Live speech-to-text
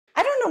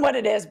don't know what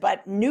it is,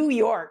 but New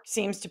York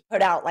seems to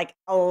put out like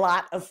a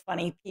lot of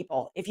funny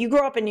people. If you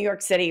grow up in New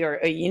York City or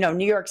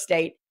New York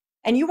State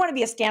and you want to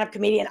be a stand-up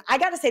comedian, I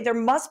got to say there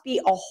must be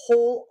a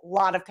whole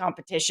lot of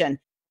competition.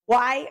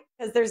 Why?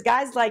 Because there's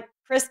guys like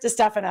Chris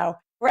DiStefano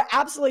who are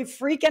absolutely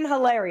freaking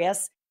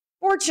hilarious.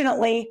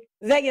 Fortunately,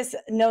 Vegas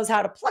knows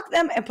how to pluck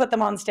them and put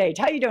them on stage.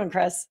 How you doing,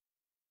 Chris?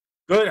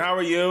 Good. How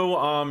are you?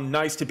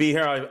 Nice to be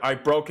here. I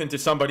broke into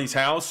somebody's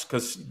house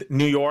because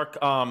New York,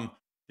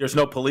 there's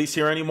no police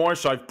here anymore.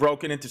 So I've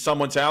broken into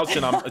someone's house,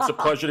 and it's a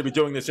pleasure to be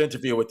doing this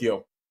interview with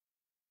you.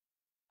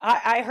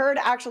 I heard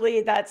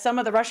actually that some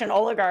of the Russian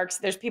oligarchs,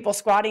 there's people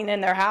squatting in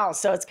their house.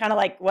 So it's kind of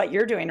like what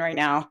you're doing right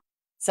now.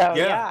 So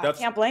yeah, I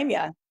can't blame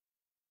you.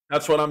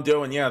 That's what I'm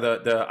doing.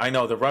 Yeah, I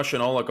know the Russian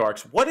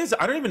oligarchs. What is?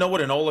 I don't even know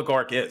what an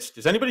oligarch is.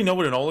 Does anybody know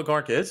what an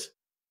oligarch is?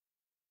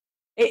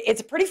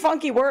 It's a pretty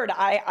funky word.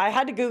 I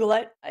had to Google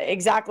it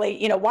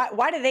exactly.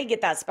 Why do they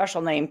get that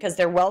special name? Because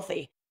they're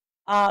wealthy.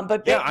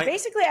 But Yeah,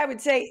 basically, I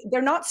would say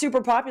they're not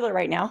super popular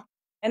right now,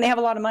 and they have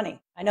a lot of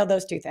money. I know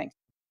those two things.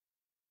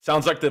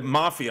 sounds like the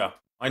mafia.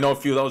 I know a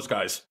few of those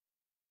guys.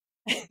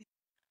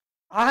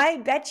 I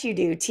bet you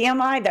do.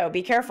 TMI, though.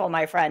 Be careful,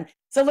 my friend.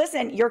 So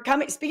listen, you're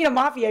coming. Speaking of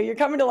mafia, you're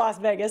coming to Las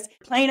Vegas,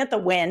 playing at the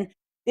Wynn.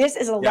 This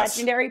is a Yes.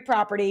 legendary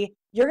property.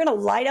 You're going to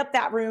light up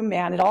that room,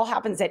 man. It all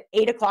happens at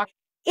 8 o'clock.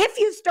 If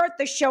you start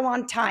the show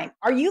on time,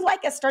 are you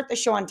like a start the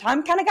show on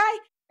time kind of guy?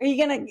 Or are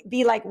you going to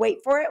be like, wait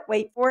for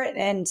it,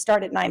 and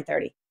start at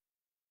 9:30?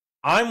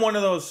 I'm one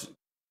of those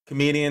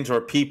comedians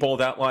or people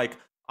that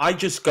I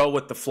just go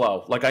with the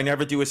flow. Like I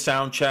never do a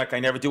sound check. I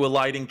never do a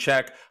lighting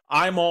check.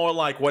 I'm all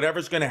like,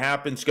 whatever's going to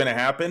happen is going to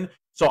happen.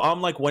 So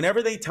I'm like,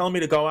 whenever they tell me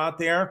to go out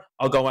there,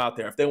 I'll go out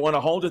there. If they want to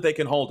hold it, they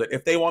can hold it.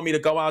 If they want me to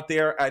go out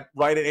there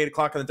right at 8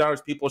 o'clock on the dot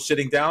as people are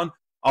sitting down,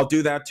 I'll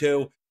do that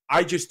too.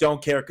 I just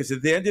don't care because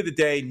at the end of the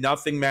day,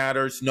 nothing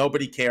matters.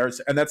 Nobody cares.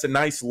 And that's a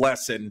nice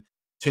lesson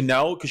to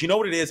know because you know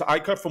what it is? I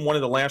come from one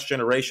of the last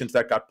generations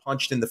that got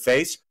punched in the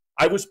face.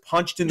 I was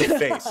punched in the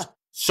face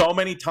so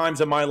many times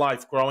in my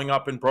life growing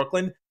up in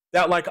Brooklyn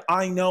that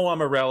I know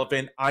I'm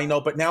irrelevant. I know,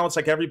 but now it's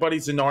like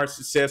everybody's a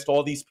narcissist.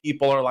 All these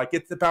people are like,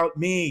 it's about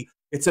me.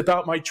 It's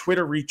about my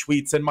Twitter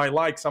retweets and my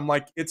likes. I'm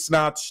like, it's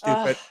not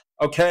stupid.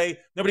 Okay.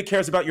 Nobody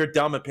cares about your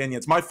dumb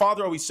opinions. My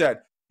father always said,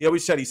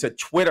 he said,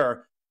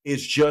 Twitter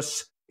is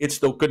just, it's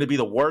going to be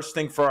the worst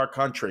thing for our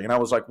country. And I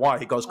was like, why?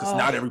 He goes, because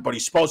not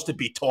everybody's supposed to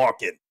be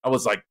talking. I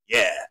was like,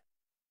 yeah.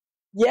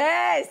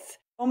 Yes.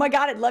 Oh my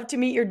God, I'd love to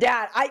meet your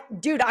dad.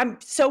 Dude, I'm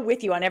so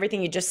with you on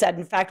everything you just said.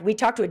 In fact, we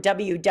talked to a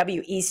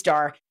WWE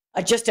star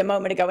just a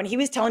moment ago, and he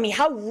was telling me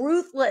how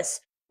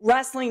ruthless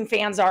wrestling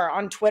fans are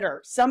on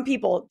Twitter. Some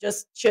people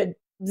just should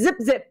zip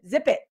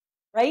it,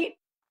 right?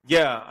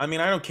 Yeah, I mean,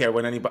 I don't care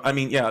what anybody. I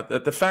mean, yeah,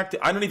 the fact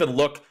that I don't even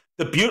look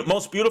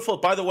most beautiful.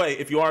 By the way,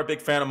 if you are a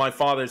big fan of my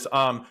father's,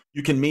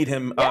 you can meet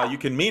him. Yeah. You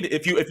can meet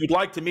if you'd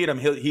like to meet him.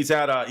 He's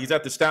at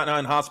the Staten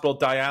Island Hospital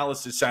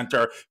Dialysis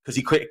Center because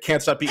he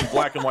can't stop eating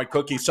black and white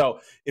cookies. So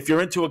if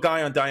you're into a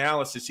guy on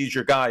dialysis, he's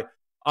your guy.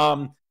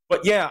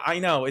 But yeah, I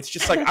know it's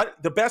just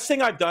the best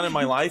thing I've done in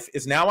my life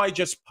is now I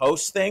just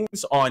post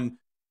things on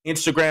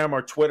Instagram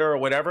or Twitter or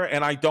whatever,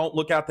 and I don't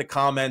look at the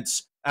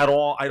comments at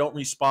all. I don't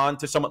respond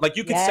to someone. Like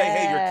you could say,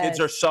 hey, your kids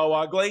are so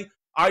ugly.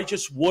 I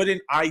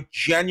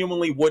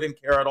genuinely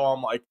wouldn't care at all.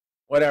 I'm like,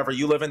 whatever,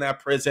 you live in that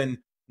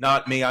prison,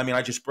 not me. I mean,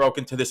 I just broke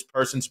into this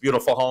person's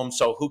beautiful home,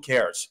 so who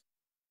cares?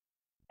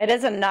 It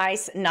is a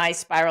nice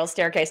spiral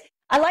staircase.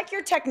 I like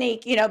your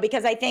technique,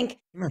 because I think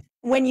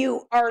when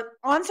you are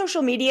on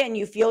social media and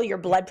you feel your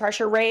blood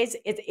pressure raise,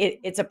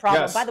 it's a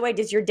problem. Yes. By the way,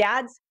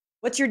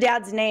 what's your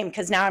dad's name?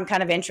 Because now I'm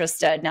kind of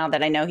interested now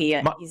that I know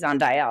he's on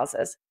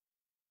dialysis.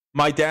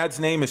 My dad's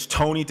name is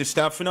Tony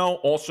DiStefano,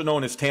 also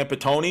known as Tampa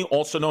Tony,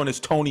 also known as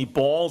Tony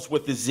Balls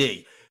with the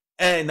Z.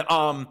 And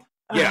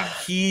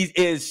he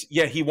is.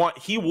 Yeah, he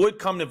would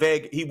come to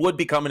Vegas. He would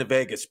be coming to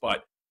Vegas,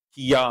 but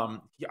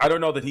I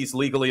don't know that he's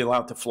legally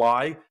allowed to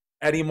fly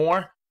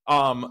anymore.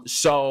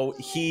 So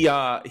he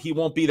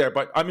won't be there.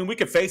 But I mean, we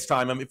could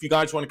FaceTime him if you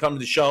guys want to come to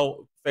the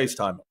show.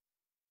 FaceTime him.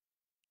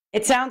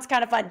 It sounds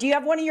kind of fun. Do you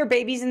have one of your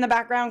babies in the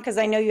background? Because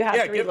I know you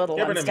have three little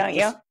ones, don't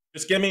you?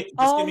 Just give me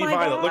Oh give me my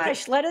Violet.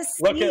 gosh, let us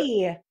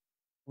see.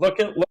 Look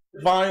at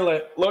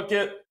Violet. Look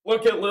at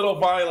little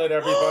Violet,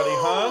 everybody,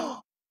 huh?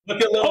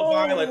 Look at little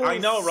Violet. I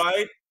know,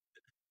 right?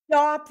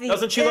 Stop the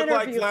Doesn't she look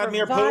like interview for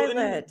Vladimir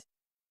Putin?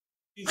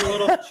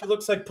 Violet. She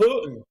looks like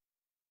Putin.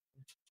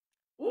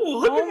 Ooh,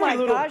 look Oh at my my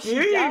little gosh, she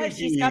baby. does.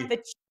 She's got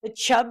the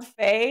chub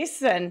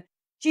face, and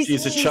she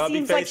She's a chubby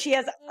seems like face. she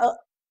has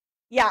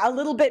a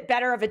little bit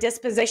better of a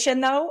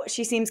disposition, though.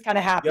 She seems kind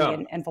of happy Yeah.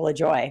 and full of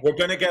joy. We're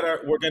gonna get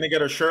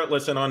her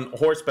shirtless and on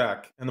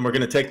horseback, and then we're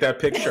gonna take that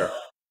picture.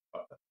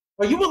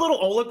 Are you a little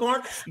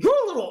oligarch?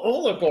 You're a little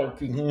oligarch.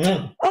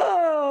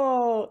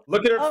 Oh,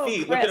 Look at her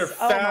feet. Chris.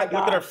 Look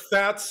at her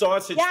fat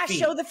sausage feet.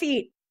 Yeah, show the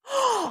feet.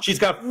 She's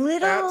got fat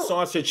little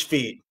sausage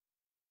feet.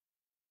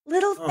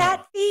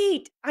 fat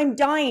feet. I'm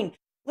dying.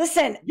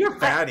 Listen, You're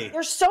fatty.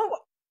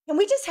 Can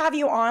we just have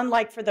you on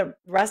for the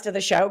rest of the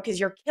show? Because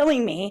you're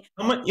killing me.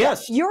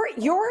 Yes. Your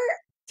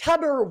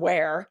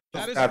Tupperware.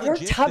 That is Your Your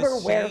legit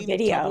Tupperware the same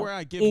video Tupperware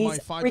I give my is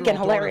 5-year-old freaking daughter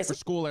hilarious. for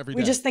school every day.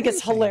 We just think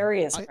it's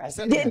hilarious, Chris.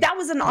 That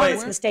was an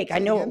honest mistake. I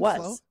know it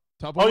was.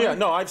 Oh, yeah.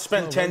 No, I've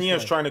spent 10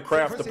 years trying to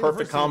craft the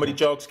perfect comedy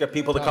jokes, get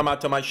people to come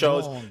out to my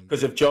shows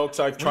because of jokes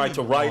I've tried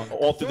to write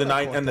all through the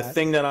night. And the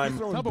thing that I'm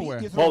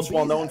most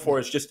well known for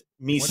is just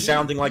me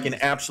sounding like an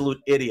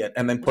absolute idiot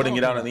and then putting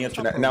it out on the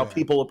internet. And now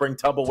people will bring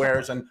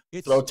Tupperwares and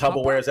throw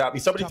Tupperwares at me.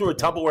 Somebody threw a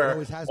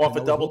Tupperware off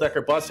a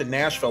double-decker bus in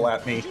Nashville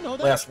at me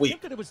last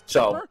week.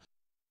 So,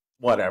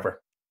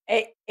 whatever.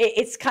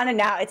 It's kind of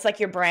now, it's like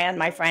your brand,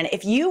 my friend.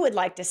 If you would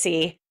like to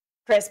see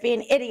Chris be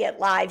an idiot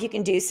live, you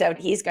can do so.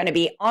 He's going to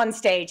be on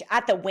stage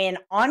at the Wynn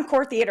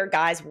Encore Theater.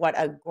 Guys, what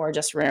a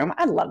gorgeous room.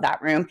 I love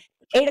that room.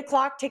 8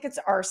 o'clock tickets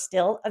are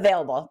still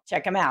available.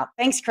 Check them out.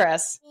 Thanks,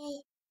 Chris.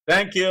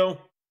 Thank you.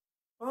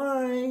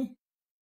 Bye.